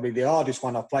 And probably the hardest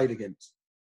one I played against,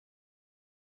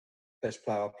 best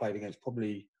player I played against,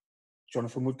 probably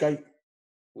Jonathan Woodgate.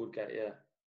 Woodgate, yeah.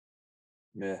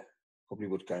 Yeah, probably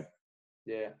Woodgate.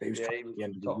 Yeah. But he was at the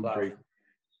end of top the player.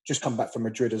 Just come back from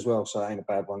Madrid as well, so it ain't a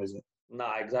bad one, is it? No,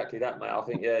 exactly that, mate. I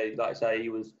think, like I say, he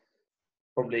was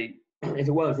probably, if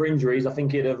it weren't for injuries, I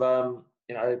think he'd have,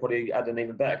 he probably had an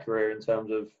even better career in terms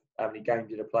of how many games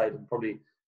he'd have played, and probably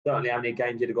certainly how many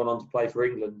games he'd have gone on to play for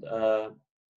England.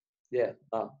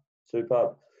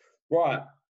 Superb. Right.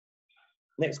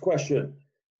 Next question.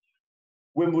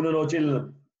 Wimbledon or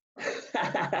Gillingham?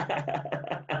 I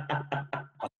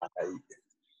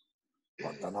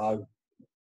don't know.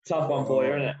 Tough one for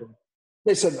you, isn't it?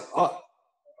 Listen,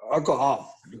 I've got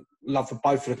love for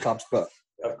both of the clubs, but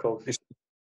of course,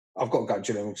 I've got to go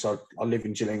Gillingham because I live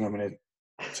in Gillingham, and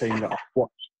a team that I've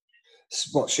watched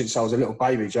since I was a little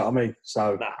baby. Do you know what I mean?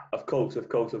 So, of course.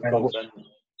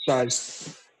 So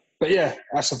But yeah,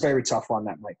 that's a very tough one,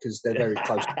 that, mate, because they're very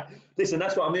close. Listen,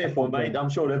 that's what I'm here for, mate. I'm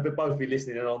sure they'll both be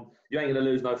listening on. You ain't going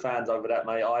to lose no fans over that,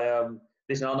 mate.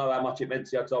 Listen, I know how much it meant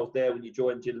to you because I was there when you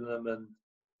joined Gillingham, and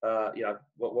you know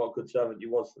what a good servant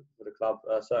you was for the club.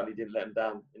 Certainly didn't let them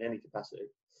down in any capacity.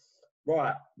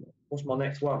 Right, what's my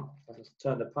next one? I just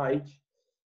turn the page.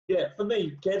 Yeah, for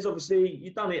me, Kez, obviously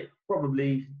you've done it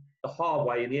probably the hard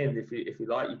way in the end, if you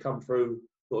like. You come through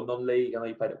sort of non-league. I know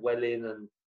you played at Welling and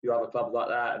a few other clubs like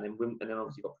that, and then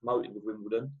obviously got promoted with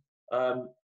Wimbledon.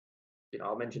 You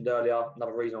know, I mentioned earlier,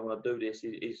 another reason I want to do this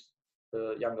is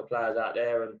for younger players out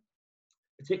there, and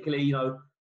particularly, you know,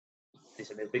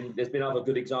 listen, there's been other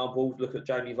good examples. Look at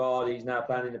Jamie Vardy, he's now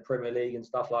playing in the Premier League and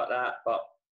stuff like that. But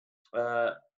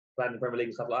playing in the Premier League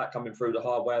and stuff like that, coming through the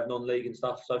hard way of non-league and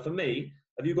stuff. So for me,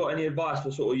 have you got any advice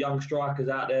for sort of young strikers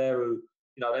out there who,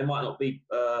 you know, they might not be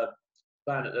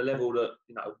playing at the level that,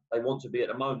 you know, they want to be at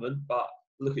the moment, but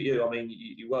look at you. I mean,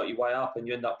 you work your way up and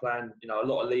you end up playing, you know, a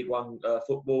lot of League One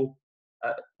football.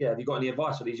 Yeah, have you got any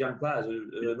advice for these young players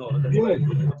who are not at the level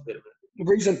they want to be at the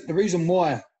moment? The reason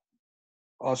why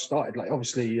I started, like,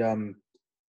 obviously,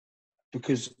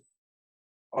 because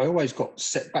I always got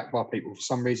set back by people for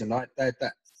some reason. Like, they had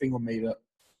that thing on me that,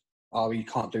 oh, you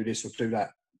can't do this or do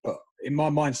that. But in my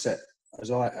mindset, as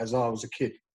I was a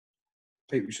kid,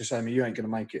 people used to say to me, you ain't going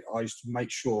to make it. I used to make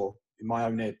sure in my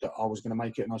own head that I was going to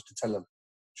make it, and I used to tell them,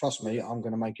 trust me, I'm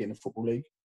going to make it in the Football League.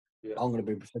 Yeah. I'm going to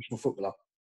be a professional footballer.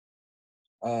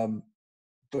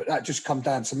 But that just come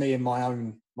down to me in my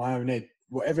own head.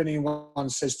 Whatever anyone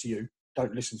says to you,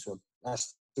 don't listen to them.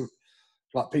 That's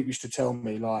like people used to tell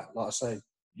me, like I say,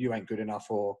 you ain't good enough,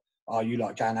 or oh, you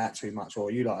like going out too much,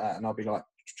 or you like that, and I'll be like,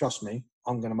 trust me,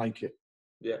 I'm going to make it.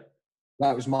 Yeah,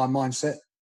 that was my mindset.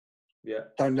 Yeah,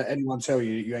 don't let anyone tell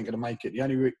you you ain't going to make it. The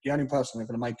only person that's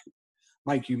going to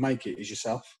make you make it is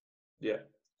yourself. Yeah,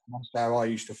 that's how I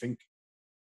used to think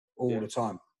all the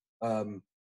time. And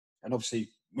obviously,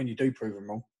 when you do prove them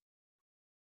wrong,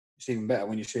 it's even better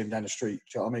when you see them down the street.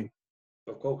 Do you know what I mean?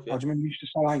 Of course. Yeah. I remember you used to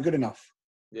say I ain't good enough.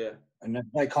 Yeah. And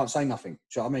they can't say nothing. Do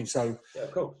you know what I mean? So yeah,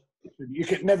 of course. You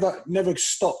can never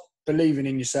stop believing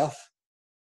in yourself.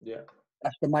 Yeah.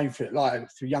 That's the main thing. Like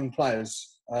for young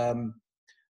players,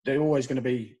 they're always going to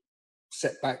be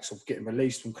setbacks of getting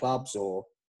released from clubs or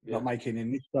not making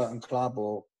in this certain club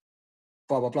or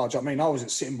blah, blah, blah. Do you know what I mean? I was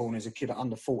at Sittingbourne as a kid at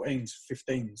under 14s,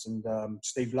 15s, and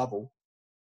Steve Lovell,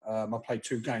 I played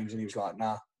 2 games and he was like,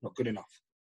 nah, not good enough.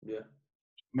 Yeah.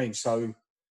 I mean, so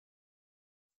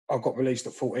I got released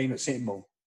at 14 at Sittingbourne.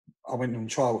 I went on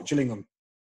trial at Gillingham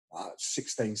at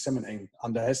 16, 17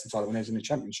 under Heston when I was in the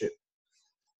Championship.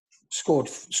 Scored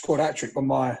hat-trick on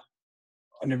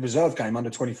the reserve game, under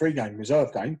 23 game,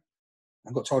 reserve game,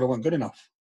 and got told I wasn't good enough.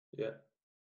 Yeah.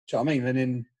 Do you know what I mean? And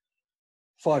then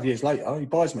 5 years later, he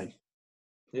buys me.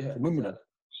 Yeah. From Wimbledon.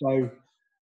 So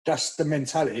that's the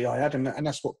mentality I had, and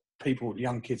that's what people,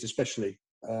 young kids especially,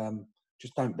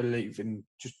 just don't believe in.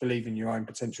 Just believe in your own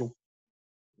potential.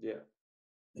 Yeah.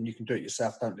 And you can do it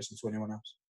yourself. Don't listen to anyone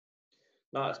else.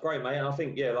 No, it's great, mate. And I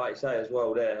think, yeah, like you say as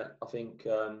well there, I think,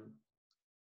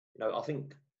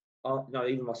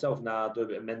 even myself now, I do a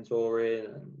bit of mentoring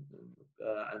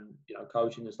and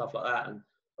coaching and stuff like that. And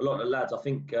a lot of the lads, I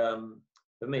think,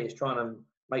 for me, it's trying to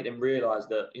make them realise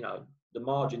that, the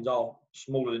margins are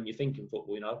smaller than you think in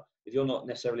football, If you're not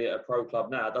necessarily at a pro club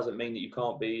now, it doesn't mean that you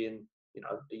can't be in,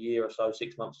 a year or so,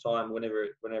 6 months' time, whenever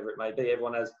it may be.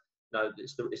 Everyone has,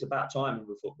 it's about timing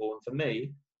with football. And for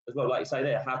me, as well, like you say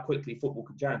there, how quickly football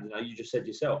can change. You just said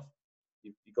yourself,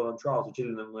 you've gone on trials with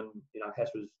Gillingham when, Hess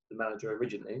was the manager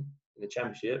originally in the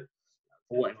Championship.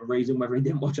 For whatever reason, whether he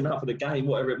didn't watch enough of the game,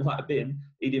 whatever it might have been,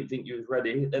 he didn't think you was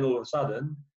ready. Then all of a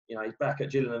sudden, he's back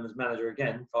at Gillingham as manager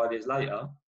again 5 years later,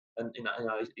 and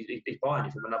he's buying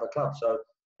you from another club. So,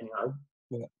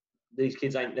 these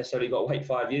kids ain't necessarily got to wait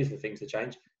 5 years for things to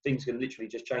change. Things can literally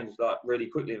just change like really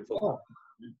quickly in football.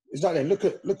 Oh, exactly. Look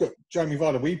at Jamie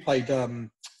Vardy. We played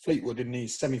Fleetwood in the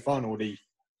semi-final, the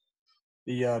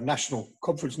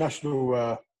conference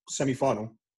national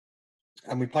semi-final,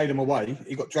 and we played him away.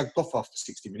 He got dragged off after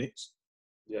 60 minutes.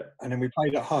 Yeah. And then we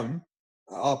played at home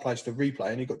at our place to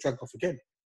replay, and he got dragged off again.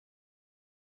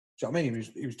 Do you know what I mean?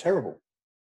 He was terrible.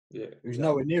 Yeah. He was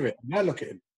nowhere near it. Now look at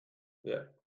him. Yeah.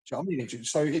 Do you know what I mean?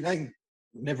 So it ain't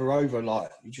never over.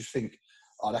 Like you just think,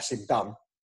 oh, that's him done.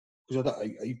 Because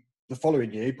the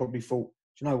following year, he probably thought,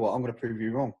 do you know what? I'm going to prove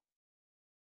you wrong.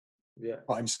 Yeah.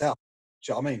 By himself.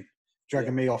 Do you know what I mean?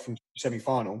 Dragging me off in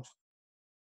semi-finals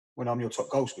when I'm your top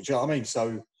goal scorer. Do you know what I mean?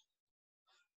 So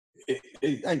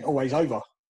it ain't always over.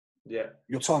 Yeah.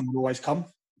 Your time will always come,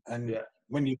 and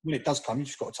when it does come, you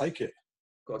just got to take it.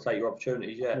 got to take your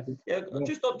opportunities. Yeah, yeah. Yeah.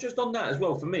 Just on that as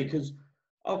well for me, because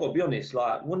I've got to be honest.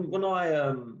 Like when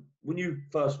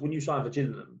you signed for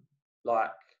Gillingham,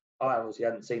 like I obviously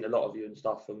hadn't seen a lot of you and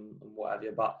stuff and what have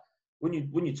you, but when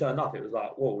you turned up, it was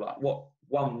like, whoa, like what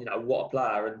one, what a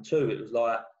player, and two, it was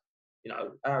like,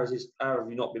 how have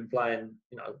you not been playing,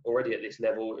 already at this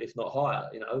level, if not higher,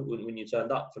 when you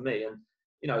turned up for me, and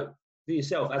for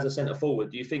yourself as a centre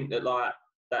forward, do you think that like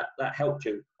that helped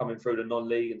you coming through the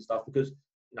non-league and stuff? Because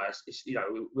it's we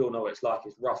all know what it's like.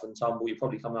 It's rough and tumble. You're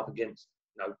probably coming up against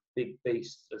big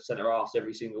beasts of centre halves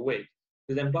every single week.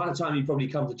 But then by the time you probably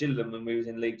come to Gillingham when we was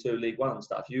in League Two, League One and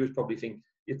stuff, you would probably think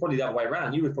it's probably the other way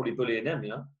around. You was probably bullying them,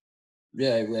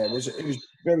 Yeah, it was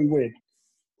very weird.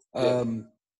 I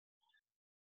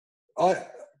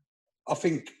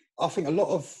think a lot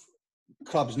of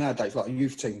clubs nowadays, like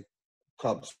youth team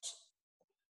clubs,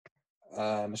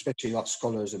 especially like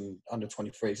Scholars and under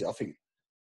 23s, I think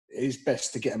it is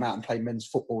best to get them out and play men's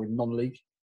football in non-league.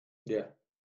 Yeah.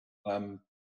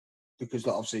 Because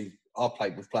like, obviously I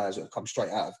played with players that have come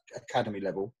straight out of academy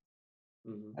level,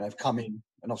 and they've come in,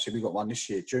 and obviously we got one this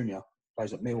year, junior,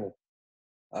 plays at Millwall,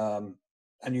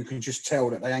 and you can just tell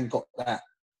that they ain't got that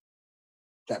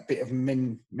bit of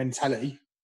mentality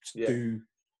to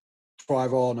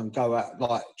drive on and go out,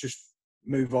 like just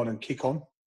move on and kick on.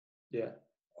 Yeah.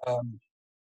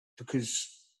 Because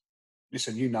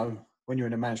listen, when you're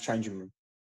in a man's changing room,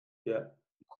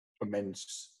 for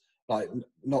men's, like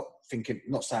not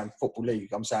saying football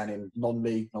league, I'm saying in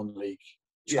non-league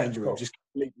changing room, just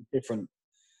completely different,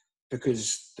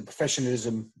 because the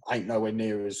professionalism ain't nowhere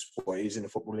near as what it is in the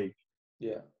football league.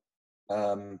 Yeah.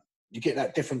 You get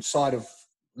that different side of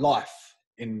life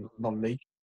in non-league,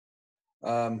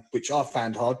 which I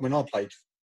found hard when I played.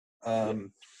 Do you know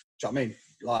what I mean?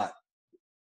 Like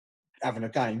having a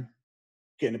game,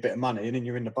 getting a bit of money, and then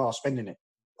you're in the bar spending it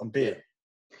on beer.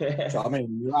 Do you know what I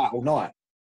mean? You're out all night.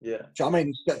 Yeah. Do you know what I mean?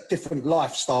 It's that different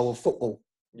lifestyle of football.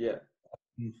 Yeah.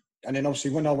 And then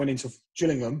obviously when I went into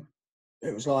Gillingham,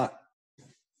 it was like,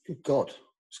 good God,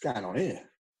 what's going on here?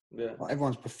 Yeah. Like,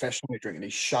 everyone's professional. They're drinking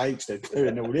these shakes. They're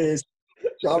doing all this. Do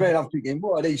you know what I mean? I'm thinking,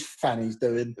 what are these fannies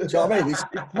doing? Do you know what I mean? It's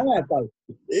mad, though.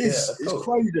 It's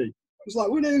crazy. It's like,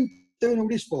 what are you doing all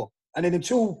this for? And then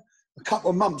until a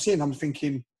couple of months in, I'm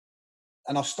thinking,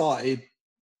 and I started,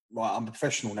 right, I'm a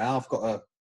professional now. I've got to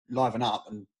liven up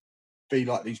and be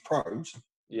like these pros.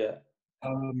 Yeah.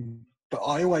 But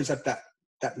I always had that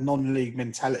non-league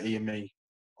mentality in me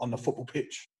on the football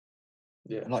pitch.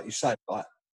 Yeah. And like you say, like,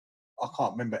 I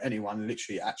can't remember anyone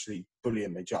literally actually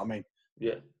bullying me. Do you know what I mean?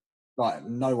 Yeah. Like,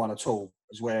 no one at all.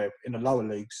 Is where in the lower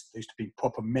leagues, there used to be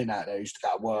proper men out there who used to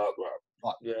go to work,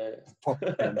 like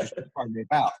proper men just throw me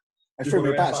about. They threw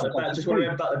me about. Just want to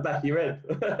headbutt the back of your head.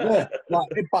 Yeah, like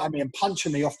headbutting me and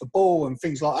punching me off the ball and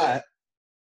things like that.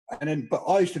 And then, but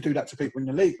I used to do that to people in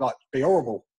the league, like be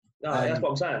horrible. No, that's what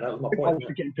I'm saying. That was my point. I used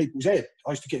to get in people's head.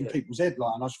 I used to get in people's head,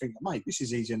 like, and I was thinking, mate, this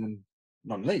is easier than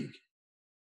non-league.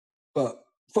 But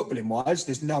footballing wise,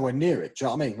 there's nowhere near it. Do you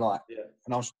know what I mean? Like,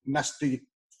 and that's the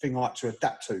thing I had to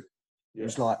adapt to. It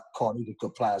was like, God, these are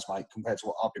good players, mate, compared to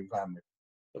what I've been playing with.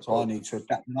 So I need to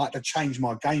adapt. And I had to change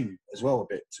my game as well a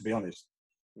bit, to be honest.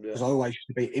 Because I always used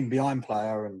to be in behind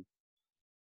player and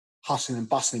hustling and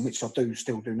bustling, which I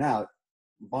still do now at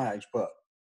my age. But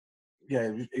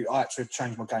yeah, I had to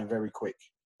change my game very quick.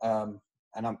 And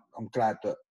I'm glad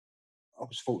that I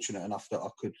was fortunate enough that I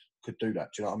could do that.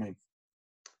 Do you know what I mean?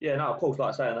 Yeah, no, of course,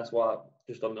 like I say, and that's why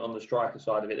just on the striker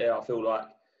side of it there, I feel like,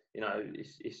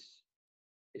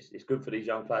 it's good for these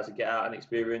young players to get out and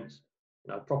experience,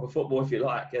 proper football, if you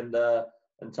like, and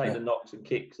take the knocks and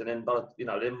kicks, and then,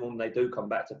 then when they do come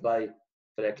back to play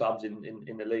for their clubs in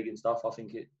the league and stuff, I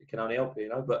think it can only help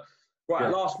you, But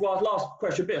right, last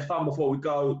question, a bit of fun before we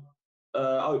go.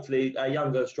 Hopefully, our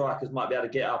younger strikers might be able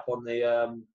to get up on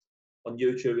the on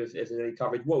YouTube if there's any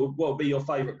coverage. What would be your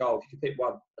favourite goal if you could pick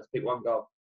one? Let's pick one goal.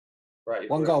 Right,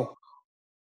 one goal.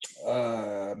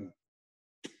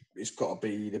 It's got to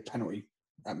be the penalty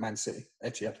at Man City,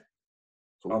 Etihad.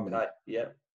 Okay, yeah.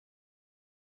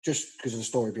 Just because of the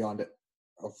story behind it.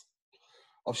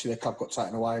 Obviously, their club got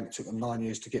taken away and it took them 9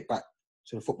 years to get back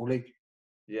to the Football League.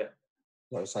 Yeah.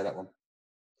 So I'd say that one.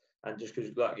 And just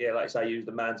because, like I say, you was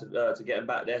the man to get them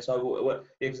back there. So,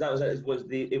 because that was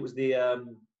the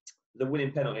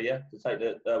winning penalty, to take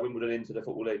the Wimbledon into the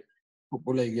Football League.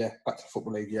 Football League, yeah. Back to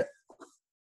Football League, yeah.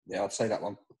 Yeah, I'd say that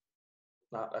one.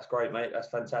 No, that's great, mate. That's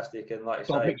fantastic. And like you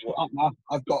say,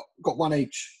 I've got one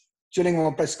each. Gillingham,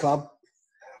 my best club.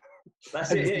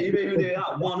 That's it. Yeah, you've been doing it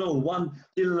up 1-1.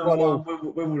 Gillingham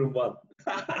 1, Wimbledon 1.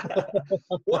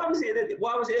 Why was it at the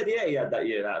Etihad that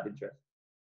year? Out of interest.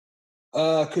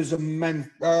 Because the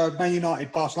Man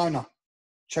United Barcelona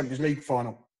Champions League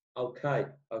final. Okay.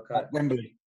 At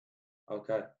Wembley.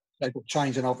 Okay. They got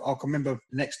changed, and I can remember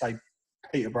the next day,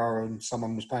 Peterborough and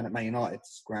someone was playing at Man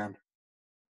United's ground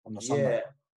on the Sunday.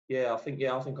 Yeah. I think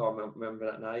I remember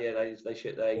that now. Yeah, they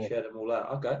shared them all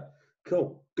out. Okay.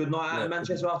 Cool. Good night out in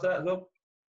Manchester after that as well.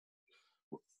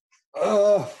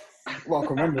 Well, I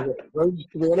can remember it,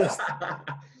 to be honest.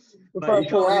 Mate, you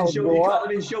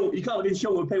can't have been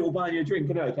short with people buying you a drink,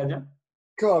 can you?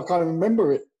 God, I can't even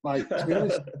remember it, mate, to be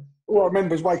honest. All I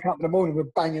remember is waking up in the morning with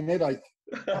a banging headache.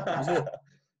 That was it.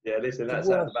 Yeah, listen, that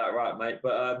sounds about right, mate.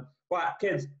 But, right,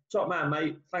 kids, top man,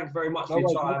 mate. Thanks very much for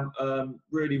your time.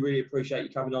 Really, really appreciate you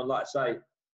coming on. Like I say, I'm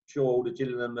sure all the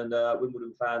Gillingham and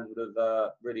Wimbledon fans would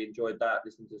have really enjoyed that,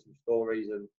 listening to some stories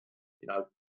and,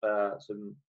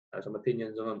 some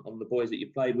opinions on the boys that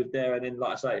you played with there. And then,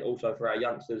 like I say, also for our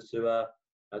youngsters to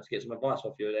get some advice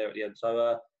off you there at the end.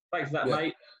 So, thanks for that,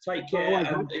 mate. Take care,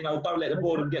 and don't let the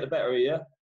boredom get the better of you.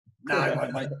 No,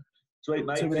 mate. Sweet,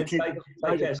 mate.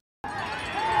 Take care.